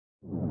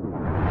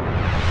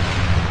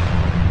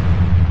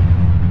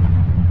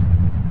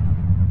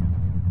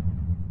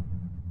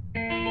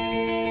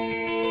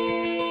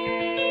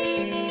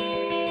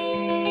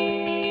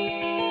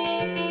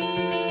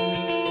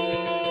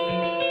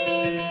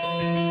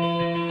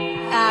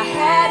I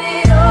had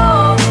it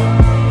all,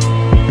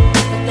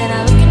 but then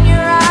I look in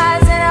your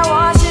eyes and I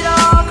watch it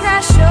all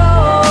crash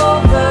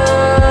over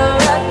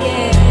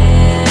again.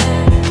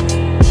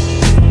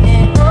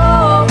 And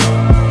oh,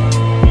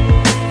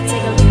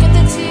 take a look at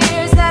the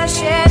tears that I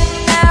shed,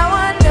 and now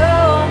I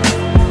know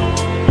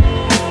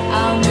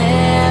I'll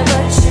never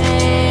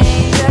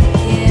change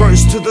again.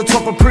 Rose to the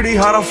top, pretty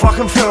hard I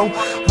fucking fell.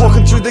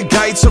 Walking through the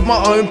gates of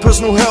my own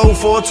personal hell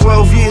for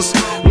 12 years.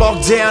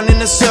 Locked down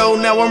in a cell,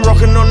 now I'm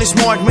rocking on this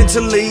mic.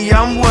 Mentally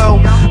unwell,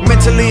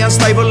 mentally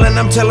unstable, and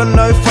I'm telling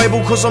no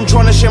fable. Cause I'm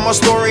trying to share my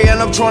story and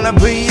I'm trying to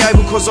be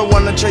able. Cause I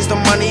wanna chase the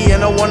money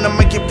and I wanna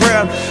make it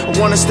proud. I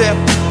wanna step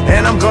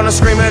and I'm gonna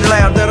scream it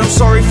loud that I'm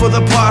sorry for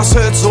the past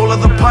hurts, all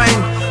of the pain.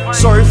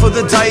 Sorry for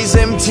the days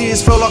them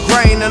tears felt like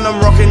rain. And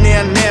I'm rocking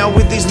out now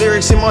with these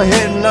lyrics in my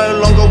head. No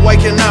longer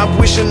waking up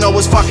wishing I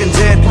was fucking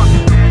dead.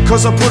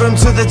 Cause I put them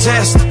to the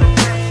test.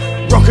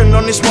 Rocking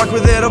on this mic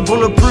without a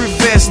bulletproof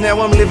vest.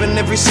 Now I'm living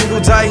every single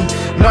day.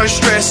 No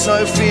stress,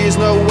 no fears,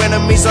 no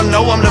enemies. I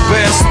know I'm the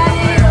best. I had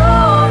it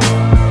all,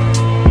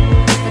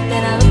 but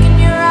then I look in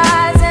your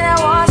eyes and I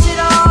watch it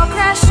all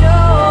crash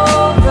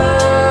over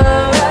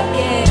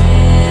again.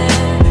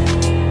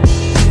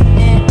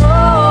 And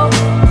oh,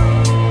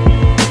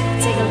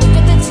 take a look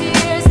at the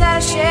tears that I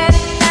shed,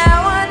 and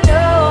now I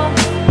know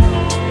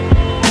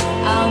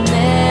I'll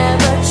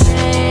never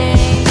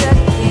change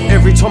again.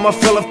 Every time I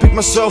fell, I've picked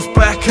myself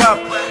back up.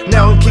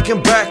 Now I'm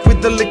kicking back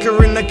with the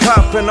liquor in the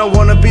cup. And I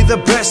wanna be the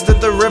best that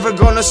they're ever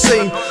gonna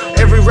see.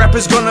 Every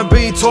rapper's gonna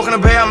be talking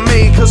about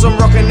me. Cause I'm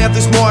rocking out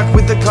this mic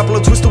with a couple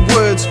of twisted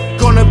words.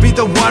 Gonna be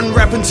the one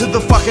rapping to the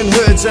fucking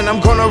herds. And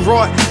I'm gonna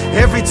write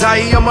every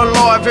day I'm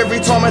alive. Every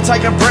time I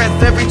take a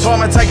breath, every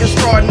time I take a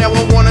stride. Now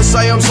I wanna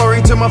say I'm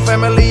sorry to my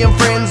family and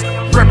friends.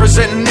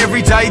 Representing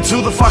every day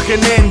till the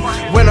fucking end.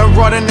 When I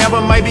write an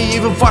album, maybe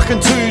even fucking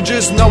two,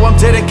 just know I'm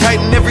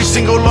dedicating every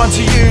single line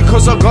to you.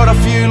 Cause I've got a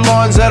few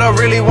lines that I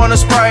really wanna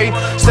spray.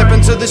 Step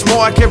into this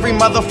mic every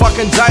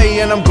motherfucking day.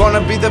 And I'm gonna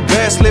be the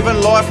best,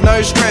 living life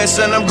no stress.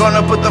 And I'm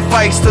gonna put the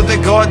face to the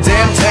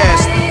goddamn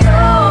test. I had it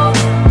all,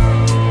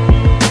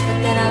 but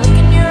then I look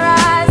in your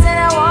eyes and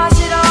I watch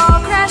it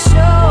all crash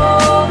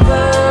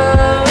over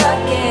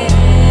again.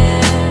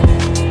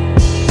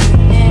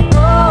 And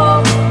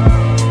oh,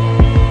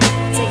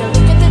 take a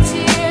look at the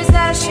tears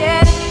that I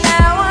shed, and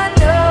now I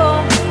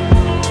know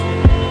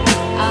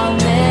I'll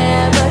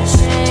never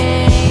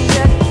change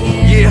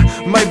again. Yeah,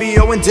 maybe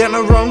I went down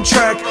the wrong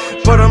track,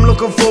 but I'm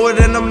looking forward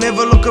and I'm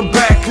never looking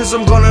back. Cause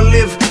I'm gonna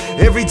live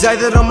every day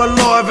that I'm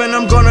alive. And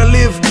I'm gonna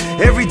live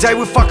every day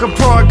with fucking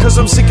pride. Cause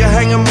I'm sick of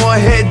hanging my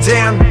head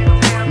down.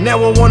 Now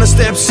I wanna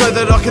step so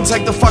that I can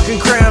take the fucking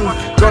crown.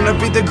 Gonna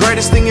be the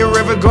greatest thing you're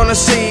ever gonna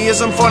see.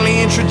 As I'm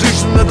finally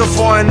introducing the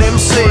Defiant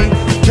MC.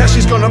 Cash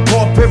is gonna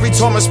pop every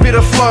time I spit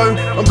a flow.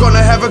 I'm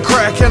gonna have a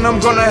crack and I'm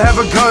gonna have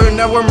a go.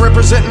 Now I'm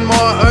representing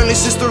my only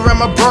sister and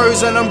my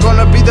bros. And I'm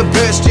gonna be the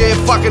best, yeah,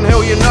 fucking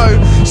hell you know.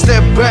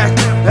 Step back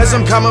as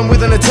I'm coming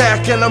with an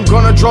attack. And I'm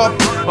gonna drop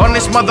on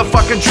this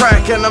motherfucking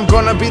track. And I'm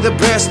gonna be the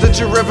best that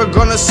you're ever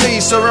gonna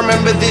see. So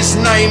remember this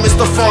name is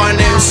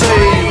Defiant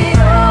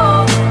MC.